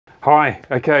Hi,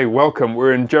 okay, welcome.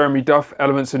 We're in Jeremy Duff,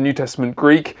 Elements of New Testament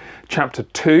Greek, chapter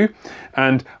 2,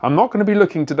 and I'm not going to be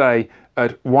looking today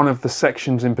at one of the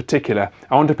sections in particular.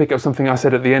 I want to pick up something I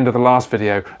said at the end of the last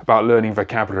video about learning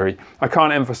vocabulary. I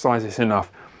can't emphasize this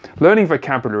enough. Learning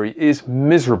vocabulary is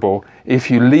miserable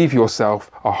if you leave yourself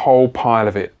a whole pile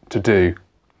of it to do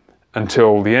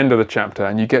until the end of the chapter,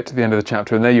 and you get to the end of the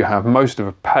chapter and there you have most of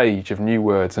a page of new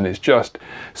words, and it's just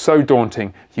so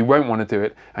daunting you won't want to do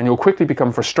it, and you'll quickly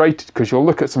become frustrated because you'll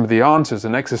look at some of the answers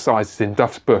and exercises in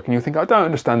Duff's book and you think, I don't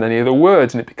understand any of the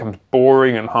words, and it becomes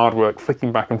boring and hard work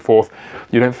flicking back and forth.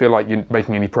 You don't feel like you're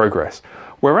making any progress.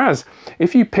 Whereas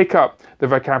if you pick up the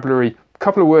vocabulary a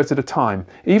couple of words at a time,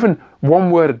 even one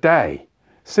word a day,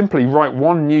 simply write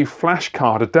one new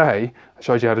flashcard a day. I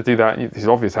showed you how to do that. It's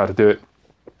obvious how to do it.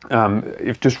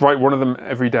 If just write one of them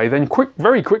every day, then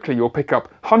very quickly you'll pick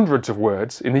up hundreds of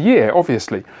words in a year,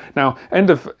 obviously. Now,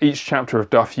 end of each chapter of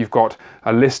Duff, you've got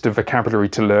a list of vocabulary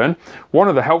to learn. One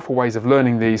of the helpful ways of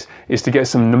learning these is to get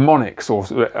some mnemonics or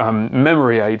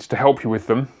memory aids to help you with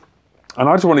them. And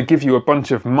I just want to give you a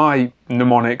bunch of my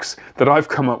mnemonics that I've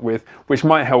come up with, which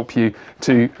might help you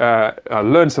to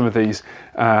learn some of these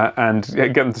and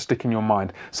get them to stick in your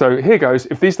mind. So here goes.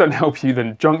 If these don't help you,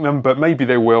 then junk them, but maybe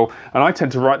they will. And I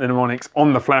tend to write the mnemonics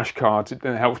on the flashcards.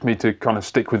 It helps me to kind of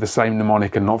stick with the same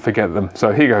mnemonic and not forget them.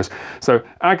 So here goes. So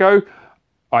ago,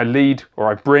 I lead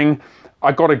or I bring.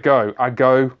 I gotta go. I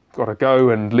go, gotta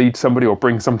go and lead somebody or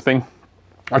bring something.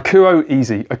 Akuo,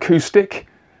 easy. Acoustic,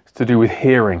 it's to do with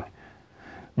hearing.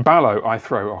 Ballo, I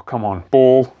throw. Oh, come on.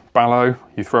 Ball, ballo,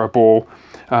 you throw a ball.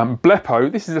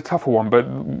 Blepo, this is a tougher one, but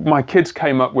my kids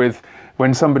came up with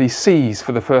when somebody sees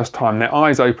for the first time, their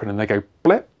eyes open and they go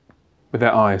blep with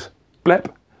their eyes.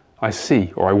 Blep, I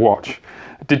see or I watch.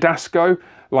 Didasco,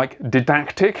 like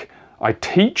didactic, I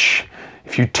teach.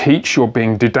 If you teach, you're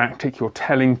being didactic, you're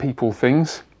telling people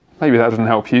things. Maybe that doesn't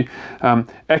help you.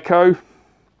 Echo,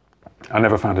 I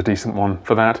never found a decent one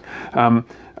for that.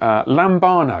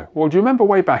 Lambano. Well, do you remember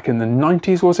way back in the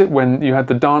 90s, was it, when you had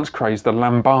the dance craze, the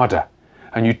lambada,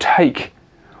 and you take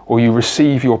or you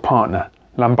receive your partner?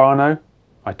 Lambano,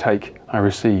 I take, I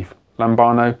receive.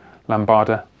 Lambano,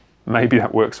 lambada, maybe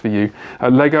that works for you.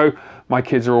 Lego, my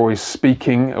kids are always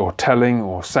speaking or telling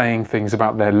or saying things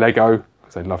about their Lego,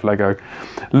 because they love Lego.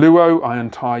 Luo, I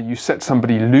untie, you set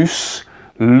somebody loose.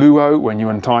 Luo, when you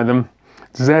untie them.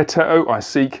 Zerteo, I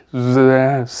seek.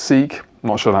 Seek. I'm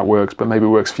not sure that works, but maybe it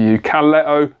works for you.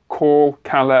 Kaleo, call.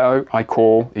 Kaleo, I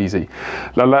call. Easy.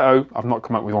 Laleo, I've not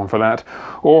come up with one for that.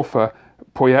 Or for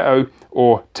poieo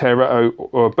or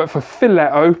tereo. But for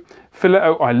phileo,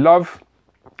 phileo, I love.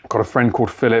 I've got a friend called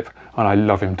Philip, and I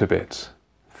love him to bits.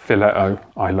 Phileo,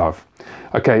 I love.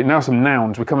 Okay, now some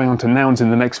nouns. We're coming on to nouns in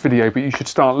the next video, but you should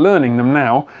start learning them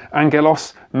now.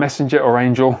 Angelos, messenger or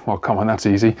angel. Well, come on, that's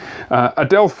easy.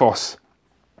 Adelphos.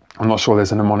 I'm not sure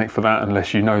there's a mnemonic for that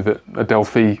unless you know that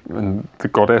Adelphi and the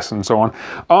goddess and so on.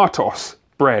 Artos,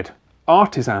 bread.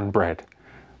 Artisan bread.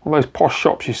 All those posh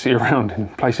shops you see around in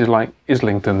places like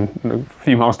Islington, a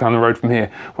few miles down the road from here,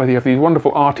 where you have these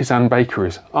wonderful artisan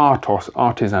bakeries. Artos,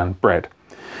 artisan bread.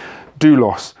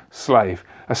 Doulos, slave.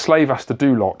 A slave has to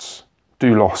do lots.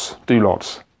 Doulos, do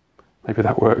lots. Maybe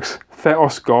that works.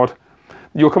 Theos, God.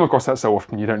 You'll come across that so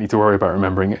often you don't need to worry about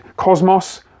remembering it.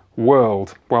 Cosmos,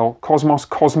 world. Well, cosmos,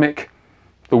 cosmic,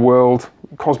 the world.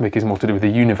 Cosmic is more to do with the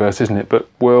universe, isn't it? But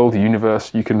world,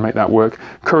 universe, you can make that work.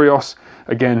 Kurios,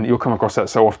 again, you'll come across that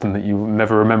so often that you'll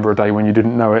never remember a day when you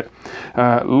didn't know it.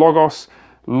 Logos,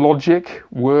 logic.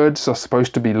 Words are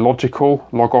supposed to be logical.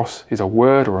 Logos is a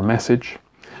word or a message.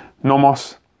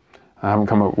 Nomos, I haven't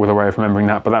come up with a way of remembering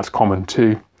that, but that's common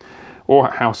too. Or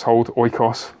household,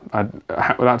 oikos,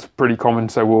 that's pretty common,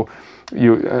 so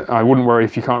I wouldn't worry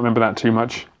if you can't remember that too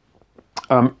much.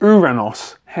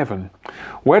 Uranos, heaven.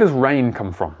 Where does rain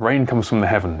come from? Rain comes from the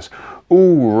heavens.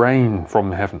 Ooh, rain from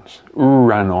the heavens.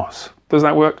 Uranos. Does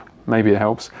that work? Maybe it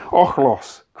helps.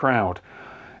 Ochlos, crowd.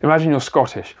 Imagine you're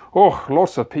Scottish. Och,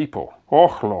 lots of people.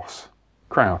 Ochlos,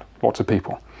 crowd, lots of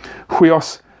people.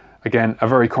 Huios, again, a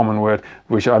very common word,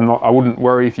 which I wouldn't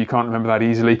worry if you can't remember that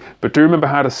easily, but do remember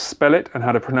how to spell it and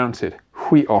how to pronounce it.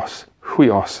 Huios.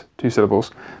 Huios, 2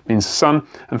 syllables, means son.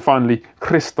 And finally,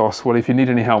 Christos. Well, if you need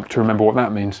any help to remember what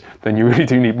that means, then you really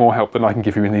do need more help than I can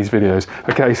give you in these videos.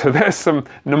 Okay, so there's some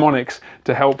mnemonics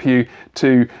to help you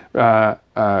to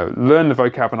learn the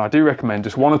vocab, and I do recommend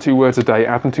just 1 or 2 words a day,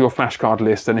 add them to your flashcard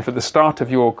list, and if at the start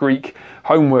of your Greek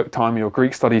homework time, your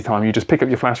Greek study time, you just pick up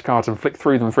your flashcards and flick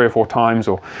through them 3 or 4 times,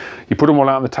 or you put them all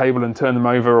out on the table and turn them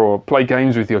over, or play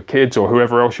games with your kids or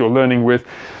whoever else you're learning with,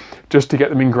 just to get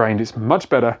them ingrained. It's much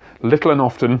better, little and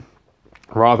often,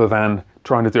 rather than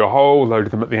trying to do a whole load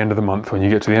of them at the end of the month when you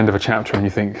get to the end of a chapter and you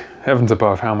think, heavens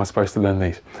above, how am I supposed to learn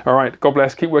these? All right, God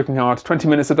bless, keep working hard. 20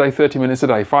 minutes a day, 30 minutes a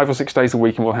day, 5 or 6 days a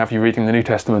week, and we'll have you reading the New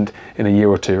Testament in a year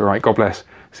or two. All right, God bless.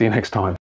 See you next time.